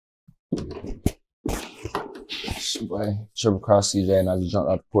Boy, triple cross CJ and I just jumped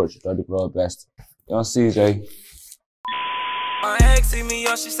out the porch. I did blow best. Young CJ. My ex see me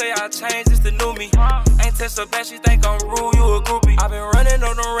young, she say I changed, it's the new me. Ain't touched her back, she think I'm rude, you a groupie. I been running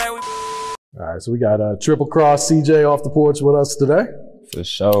on the rat. All right, so we got triple cross CJ off the porch with us today. For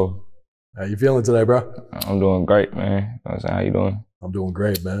sure. How you feeling today, bro? I'm doing great, man. You know what I'm saying? How you doing? I'm doing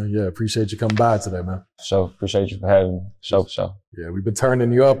great, man. Yeah, appreciate you coming by today, man. For sure. Appreciate you for having me. For sure. Yeah, we've been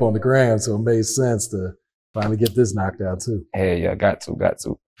turning you up on the gram, so it made sense to finally get this knocked out too. Hey, yeah, got to.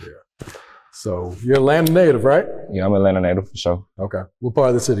 Yeah. So you're Atlanta native, right? Yeah, I'm Atlanta native for sure. Okay. What part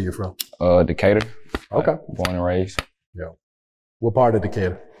of the city you from? Decatur. Okay. Born and raised. Yeah. What part of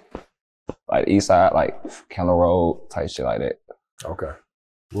Decatur? Like east side, like Kendall Road, type shit like that. Okay.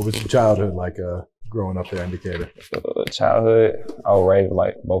 What was your childhood like growing up there in Decatur? Childhood, I was raised with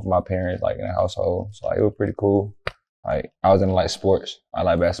like both of my parents like in a household, so like it was pretty cool. Like I was into like sports. I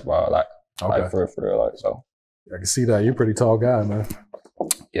like basketball, like for real, like so. I can see that. You're a pretty tall guy, man.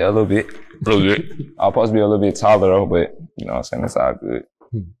 Yeah, a little bit. I was supposed to be a little bit taller though, but you know what I'm saying, it's all good.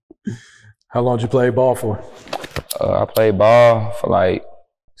 How long did you play ball for? I played ball for like,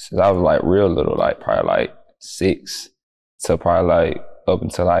 since I was like real little, like probably like 6 to probably like up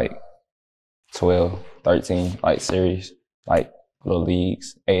until like 12, 13, like series, like little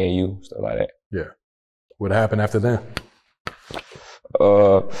leagues, AAU, stuff like that. Yeah. What happened after that?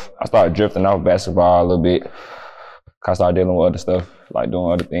 I started drifting off basketball a little bit. I started dealing with other stuff, like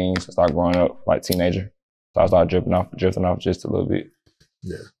doing other things. I started growing up like teenager. So I started drifting off just a little bit.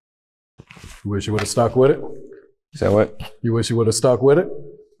 Yeah. You wish you would have stuck with it? You said what? You wish you would have stuck with it?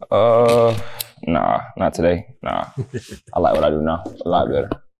 Nah, not today. Nah. I like what I do now. A lot better.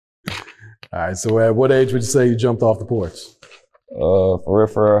 All right, so at what age would you say you jumped off the porch? For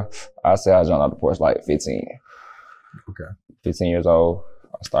real, I say I jumped off the porch like 15. Okay. 15 years old.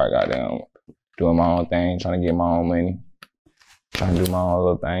 I started goddamn doing my own thing, trying to get my own money, trying to do my own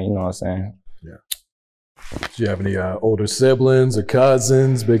little thing, you know what I'm saying? Yeah. Do you have any older siblings or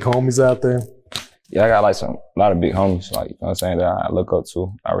cousins, big homies out there? Yeah, I got like a lot of big homies, like, you know what I'm saying, that I look up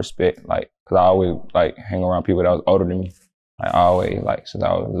to, I respect, like, cause I always like hang around people that was older than me. Like always, like since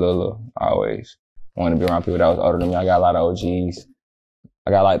I was little, I always wanted to be around people that was older than me. I got a lot of OGs.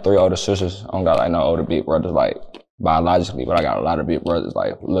 I got like 3 older sisters. I don't got like no older big brothers, like biologically, but I got a lot of big brothers,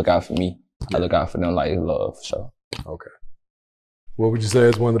 like look out for me. I look out for them like love, for sure. Okay. What would you say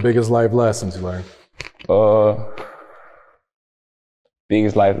is one of the biggest life lessons you learned?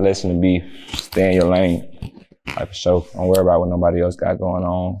 Biggest life lesson to be stay in your lane. Like for sure. Don't worry about what nobody else got going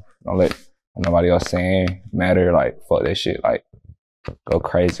on. Don't let what nobody else saying matter. Like fuck that shit. Like go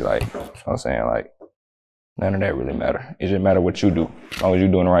crazy. Like, you know what I'm saying? Like none of that really matter. It just matter what you do. As long as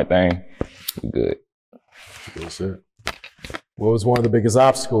you're doing the right thing, you good. Good shit. What was one of the biggest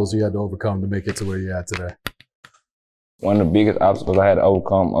obstacles you had to overcome to make it to where you're at today? One of the biggest obstacles I had to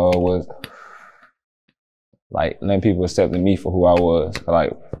overcome was like letting people accept me for who I was.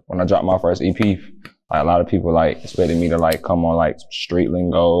 Like when I dropped my first EP, like a lot of people like expected me to like come on like street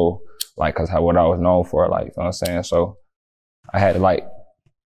lingo, like cause what I was known for, like, you know what I'm saying? So I had to like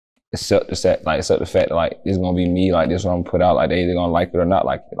accept the fact that like this is gonna be me, like this is what I'm gonna put out, like they either gonna like it or not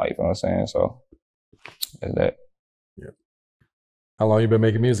like it, like, you know what I'm saying? So that's that. Yeah. How long you been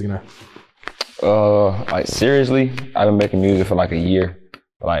making music now? Like seriously, I've been making music for like a year.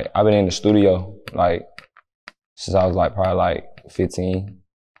 But, like I've been in the studio like since I was like probably like 14,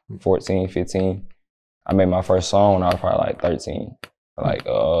 15. I made my first song when I was probably like 13. Like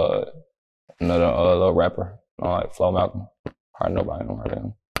another little rapper, you know, like Flo Malcolm. Probably nobody know heard of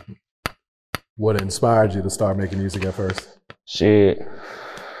him. What inspired you to start making music at first? Shit.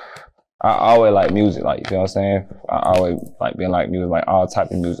 I always like music, like, you know what I'm saying? I always like being like music, like all type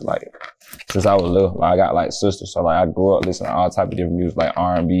of music, like since I was little. Like I got like sisters, so like I grew up listening to all type of different music, like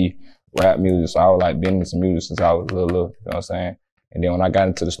R&B, rap music. So I was like been into music since I was little, you know what I'm saying? And then when I got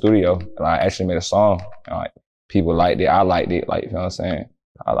into the studio, and I actually made a song, and like people liked it, I liked it, like, you know what I'm saying?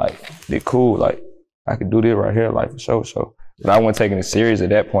 I like did cool, like I could do this right here, like for sure. But I wasn't taking it serious at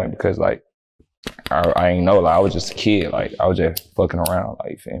that point because like I ain't know, like I was just a kid, like I was just fucking around,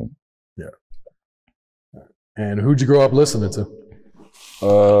 like, you feel me? Yeah. And who'd you grow up listening to?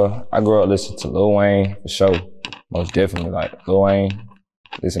 I grew up listening to Lil Wayne, for sure. Most definitely, like Lil Wayne.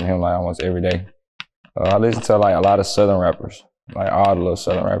 Listen to him like almost every day. I listened to like a lot of Southern rappers, like all the little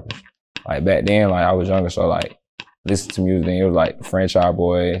Southern rappers. Like back then, like I was younger, so like listen to music. Then it was like Franchise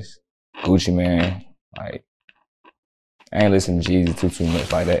Boys, Gucci Man. Like I ain't listen to Jeezy too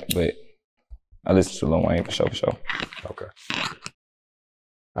much like that, but I listen to Lil Wayne for sure. Okay.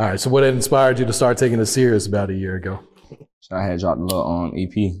 All right. So what inspired you to start taking it serious about a year ago? So I had dropped a little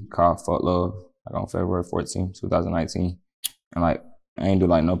EP called Fuck Love, like on February 14, 2019. And like, I ain't do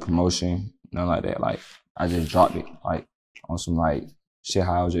like no promotion, nothing like that. Like, I just dropped it, like, on some like shit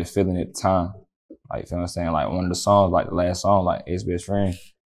how I was just feeling at the time. Like, you feel what I'm saying? Like, one of the songs, like the last song, like Ex Best Friend,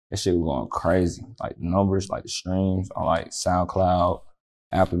 that shit was going crazy. Like, the numbers, like the streams on like SoundCloud,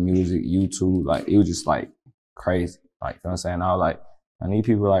 Apple Music, YouTube, like, it was just like crazy. Like, you know what I'm saying? I was like, I need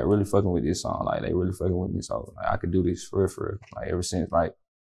people like really fucking with this song. Like, they really fucking with me. So, like, I could do this for real. Like, ever since, like,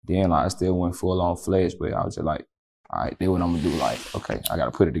 then, like, I still went full on fledged, but I was just like, all right, do what I'm gonna do. Like, okay, I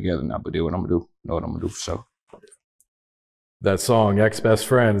gotta put it together now, but do what I'm gonna do. Know what I'm gonna do for sure. That song, Ex Best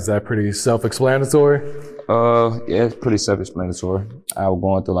Friend, is that pretty self-explanatory? Yeah, it's pretty self-explanatory. I was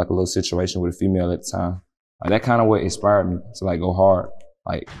going through like a little situation with a female at the time. Like, that kind of what inspired me to like go hard.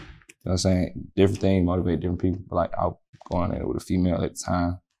 Like, you know what I'm saying? Different things motivate different people. But like, I was going in with a female at the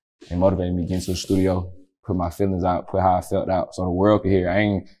time. It motivated me to get into the studio, put my feelings out, put how I felt out so the world could hear. I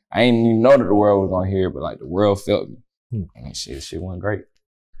ain't even know that the world was gonna hear, but like the world felt me. And shit went great.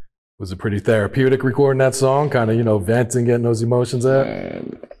 Was it pretty therapeutic recording that song? Kind of, you know, venting, getting those emotions out?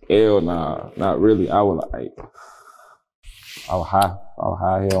 Man, hell nah, not really. I was high. I was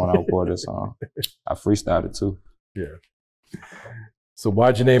high hell when I recorded this song. I freestyled it too. Yeah. So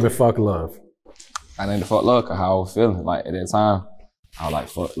why'd you name it Fuck Love? I named it Fuck Love because how I was feeling. Like, at that time, I was like,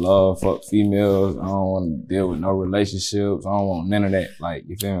 fuck love, fuck females. I don't want to deal with no relationships. I don't want none of that. Like,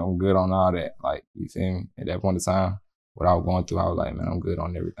 you feel me? I'm good on all that. Like, you feel me? At that point in time, what I was going through, I was like, man, I'm good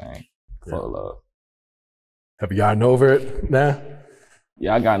on everything. Yeah. Fuck love. Have you gotten over it now?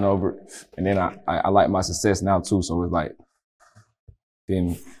 Yeah, I gotten over it. And then I like my success now too. So it's like, feel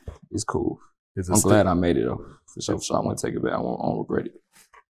me? It's cool. I'm glad I made it though. For sure, I want to take it back. I won't regret it.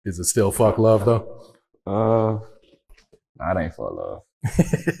 Is it still Fuck Love though? Nah, it ain't fuck love.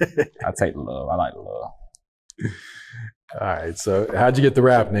 I take the love. I like the love. All right. So how'd you get the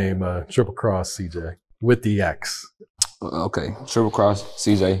rap name Triple Cross CJ with the X? Okay, Triple Cross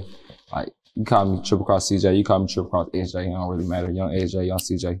CJ. Like, you call me Triple Cross CJ, you call me Triple Cross SJ. It don't really matter. Young SJ, young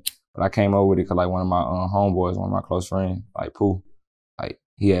CJ. But I came over with it because like one of my homeboys, one of my close friends, like Pooh, like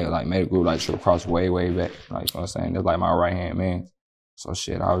he had like made a group like Triple Cross way back. Like, you know what I'm saying? That's like my right hand man. So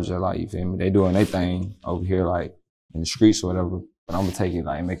shit, I was just like, you feel me? They doing their thing over here like in the streets or whatever. But I'm gonna take it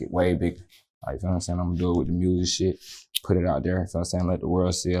like and make it way bigger. Like, you know what I'm saying? I'm gonna do it with the music shit, put it out there. You know what I'm saying? Let the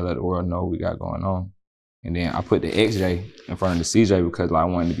world see it, let the world know what we got going on. And then I put the XJ in front of the CJ because like, I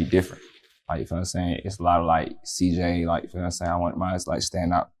wanted to be different. Like, you feel what I'm saying? It's a lot of like CJ, like, you feel what I'm saying? I want mine to like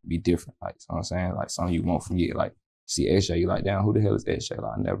stand out, be different. Like, you know what I'm saying? Like, something you won't forget. Like, see XJ, you like, damn, who the hell is XJ?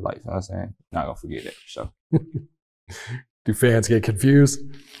 Like, I never like, you know what I'm saying? Not gonna forget that for sure. Do fans get confused?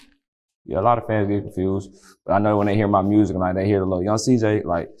 Yeah, a lot of fans get confused. But I know when they hear my music and like they hear the little young CJ,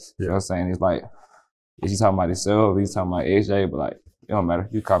 like, you know what I'm saying? It's like, is he talking about himself? Is he talking about XJ? But like, it don't matter.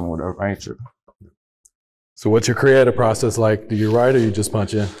 You call me whatever, ain't true. So what's your creative process like? Do you write or you just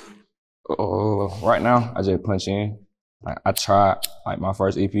punch in? Right now, I just punch in. Like, I tried, like my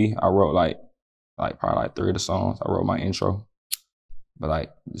first EP, I wrote like probably like 3 of the songs. I wrote my intro. But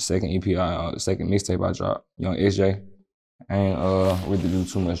like the second EP, the second mixtape I dropped, Young SJ, I ain't really do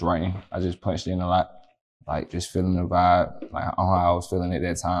too much writing. I just punched in a lot. Like, just feeling the vibe, like on how I was feeling at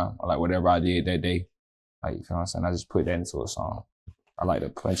that time, or like whatever I did that day. Like, you feel what I'm saying? I just put that into a song. I like to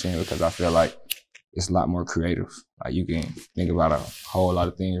punch in because I feel like it's a lot more creative. Like, you can think about a whole lot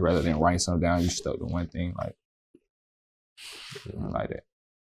of things rather than writing something down. You stuck to one thing, like that.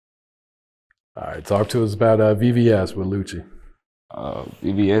 All right, talk to us about VVS with Lucci.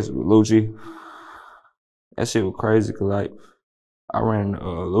 VVS with Lucci. That shit was crazy because like I ran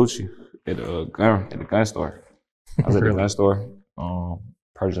Lucci at the gun store. I was at the gun store,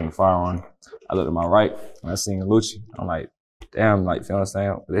 purchasing a firearm. I looked to my right and I seen Lucci. I'm like, damn, like, you feel what I'm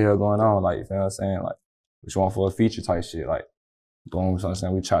saying? What the hell going on? Like, you feel what I'm saying? Like, which one for a feature type shit? Like, boom, you know what I'm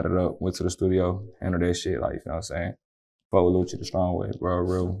saying? We chopped it up, went to the studio, handled that shit, like, you feel what I'm saying? Fuck with Lucci the strong way, bro,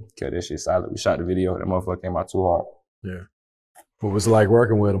 real, kept that shit solid. We shot the video, that motherfucker came out too hard. Yeah. What was it like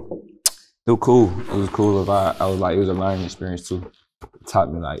working with him? It was cool. It was cool. I was like, it was a learning experience too. It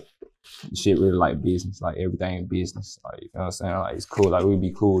taught me like, shit really like business, like everything in business. Like, you know what I'm saying? Like, it's cool, like we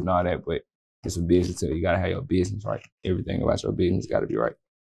be cool and all that, but it's a business too. You gotta have your business right. Everything about your business gotta be right.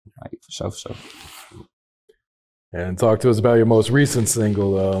 Like, for sure. And talk to us about your most recent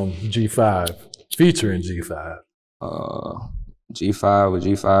single, GFive, featuring GFive. GFive with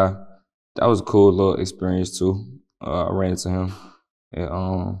GFive. That was a cool little experience too. I ran into him at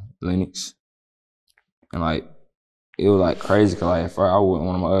Lennox. And like, it was like crazy cause like at first I was with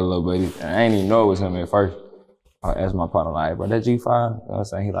one of my other little buddies and I didn't even know it was him at first. I asked my partner like, bro, that GFive? You know what I'm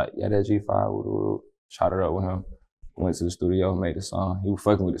saying? He like, yeah, that GFive. Shot it up with him. went to the studio, made the song. He was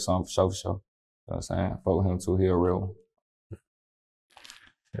fucking with the song for sure, for sure. You know what I'm saying? I fuck with him too, he a real one.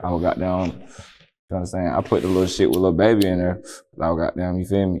 I got down, you know what I'm saying? I put the little shit with Lil Baby in there. I got down, you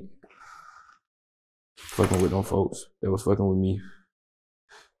feel me? Fucking with them folks. They was fucking with me.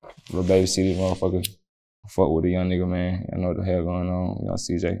 Lil Baby see these motherfuckers. Fuck with a young nigga, man. I know what the hell going on. Young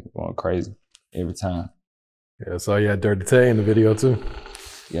CJ going crazy every time. Yeah, I saw you had Dirty Tay in the video too.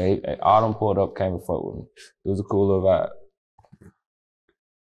 Yeah, Autumn pulled up, came and fuck with me. It was a cool little vibe.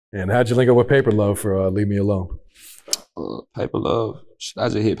 And how'd you link up with Paper Love for Leave Me Alone? Paper Love, I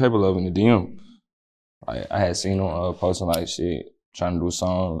just hit Paper Love in the DM. I had seen him posting like shit, trying to do a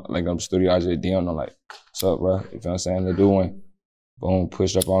song, like up the studio. I just DM'd him like, what's up, bro? You feel what I'm saying? They do one. Boom,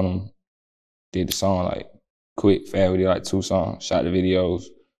 pushed up on him, did the song like quick, fast. We did like 2 songs, shot the videos.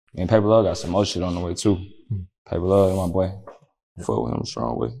 And Paper Love got some more shit on the way too. Paper Love, my boy. Fuck with him a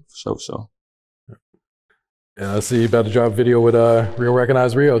strong way, for sure, for sure. Yeah, I see you about to drop a video with Real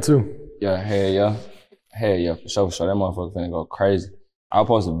Recognize Rio too. Yeah, hell yeah. Hell yeah, for sure, for sure. That motherfucker finna go crazy. I was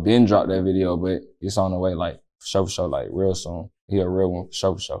supposed to been drop that video, but it's on the way, like, for sure, like, real soon. He a real one, for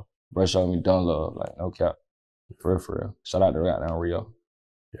sure, for sure. Bro showed me done love, like, no cap. For real. Shout out to goddamn Rio.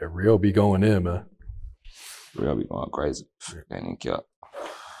 Yeah, Rio be going in, man. Rio be going crazy. Ain't even cap.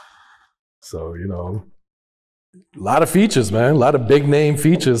 So, you know, a lot of features, man. A lot of big name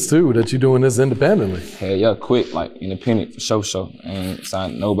features too that you're doing this independently. Hell yeah, quick, like independent, for sure, sure. Ain't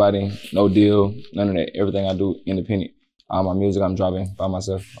signed nobody, no deal, none of that. Everything I do, independent. All my music I'm dropping by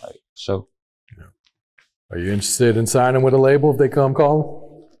myself, like, sure. Yeah. Are you interested in signing with a label if they come calling?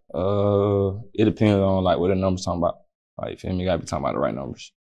 It depends on like what the numbers talking about. Like, you feel me? You gotta be talking about the right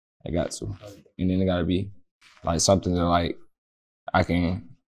numbers. I got to. And then it gotta be like something that like I can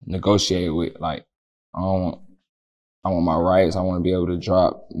negotiate with. Like, I want my rights. I want to be able to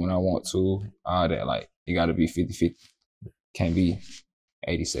drop when I want to. All that, like, it got to be 50-50. Can't be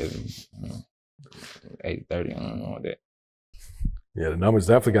 80-70, 80-30, I don't know that. Yeah, the numbers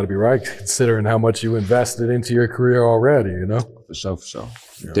definitely got to be right, considering how much you invested into your career already, you know? For sure, for sure.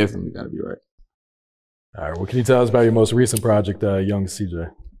 Yeah. Definitely got to be right. All right, what can you tell us about your most recent project, Young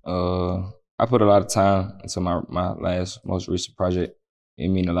CJ? I put a lot of time into my most recent project. It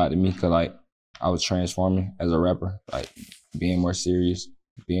mean a lot to me because, like, I was transforming as a rapper, like being more serious,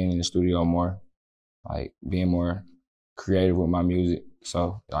 being in the studio more, like being more creative with my music.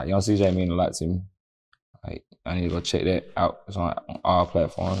 So like Young CJ mean a lot to me. Like I need to go check that out. It's on all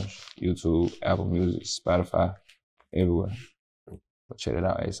platforms, YouTube, Apple Music, Spotify, everywhere. Go check it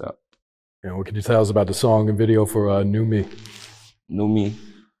out ASAP. And what can you tell us about the song and video for New Me? New Me.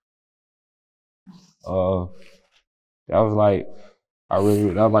 That was like, that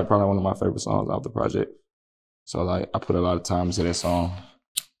was like probably one of my favorite songs off the project. So like I put a lot of time into that song.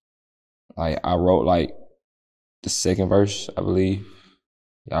 Like I wrote like the second verse, I believe.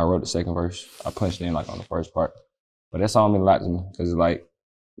 Yeah, I wrote the second verse. I punched in like on the first part. But that song meant a lot to me because it's like,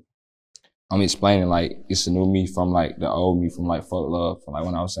 I'm explaining like it's a new me from like the old me from like Fuck Love. From like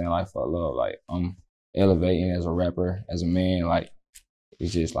when I was saying like Fuck Love, like I'm elevating as a rapper, as a man, like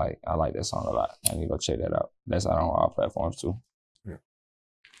it's just like, I like that song a lot. I need to go check that out. That's out on all platforms too. Yeah.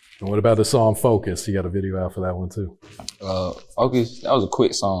 And what about the song Focus? You got a video out for that one too. Focus, that was a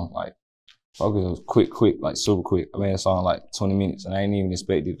quick song. Like Focus was quick, like super quick. I made a song like 20 minutes and I didn't even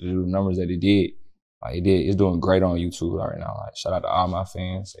expect it to do the numbers that it did. Like it did, it's doing great on YouTube right now. Like shout out to all my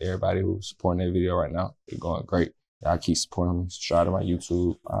fans, everybody who's supporting that video right now. It's going great. Y'all keep supporting me. Subscribe to my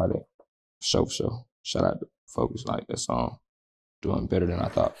YouTube, all that. For sure. Shout out to Focus, like that song. Doing better than I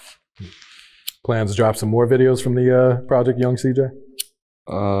thought. Plans to drop some more videos from the project Young CJ?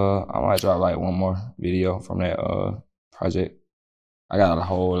 I might drop like one more video from that project. I got a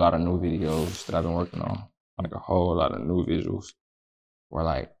whole lot of new videos that I've been working on. Like a whole lot of new visuals where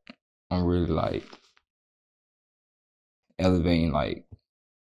like I'm really like elevating, like,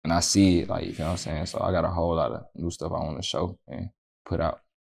 and I see it, like, you know what I'm saying? So I got a whole lot of new stuff I want to show and put out.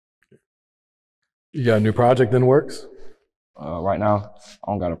 You got a new project in the works? Right now,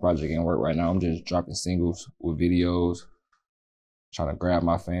 I don't got a project in work right now. I'm just dropping singles with videos, trying to grab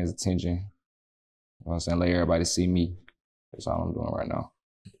my fans' attention. You know what I'm saying? Let everybody see me. That's all I'm doing right now.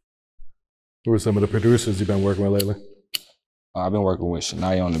 Who are some of the producers you've been working with lately? I've been working with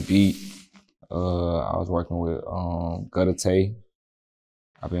Shania on the beat. I was working with Gutta Tay.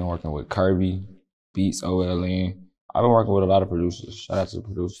 I've been working with Kirby, Beats, OLN. I've been working with a lot of producers. Shout out to the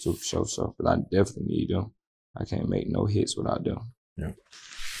producers too, for sure. So, because I definitely need them. I can't make no hits without them. Yeah.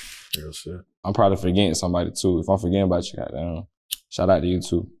 Real shit. I'm probably forgetting somebody too. If I'm forgetting about you, goddamn, shout out to you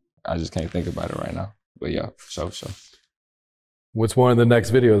too. I just can't think about it right now. But yeah, for sure. What's one of the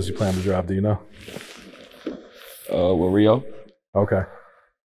next videos you plan to drop? Do you know? With Rio. Okay.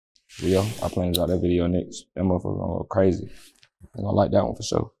 Rio, I plan to drop that video next. That motherfucker gonna go crazy. I'm gonna like that one for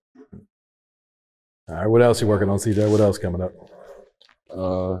sure. All right, what else you working on, CJ? What else coming up?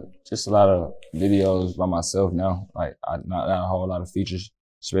 Just a lot of videos by myself now. Like, not a whole lot of features,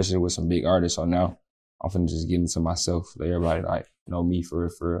 especially with some big artists. So now I'm finna just get into myself. Let everybody like know me for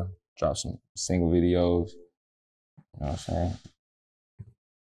real. Drop some single videos. You know what I'm saying?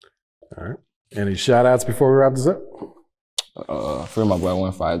 All right. Any shout outs before we wrap this up? For my boy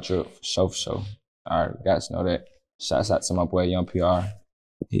YFN Lucci, for sure. All right, got to know that. Shouts out to my boy Young PR.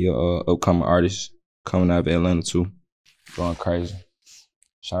 He upcoming artist coming out of Atlanta too. Going crazy.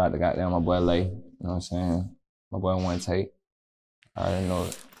 Shout out to goddamn my boy Lay. You know what I'm saying? My boy One Take. I already know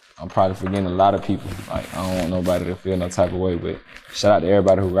it. I'm probably forgetting a lot of people. Like, I don't want nobody to feel no type of way, but shout out to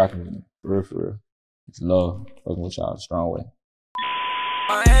everybody who rocking with me. For real. It's love. Fucking with y'all the strong way.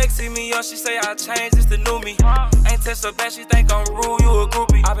 My ex see me up, she say I changed, it's the new me. Ain't touched her back, she think I'm rude, you a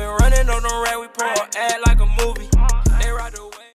groupie.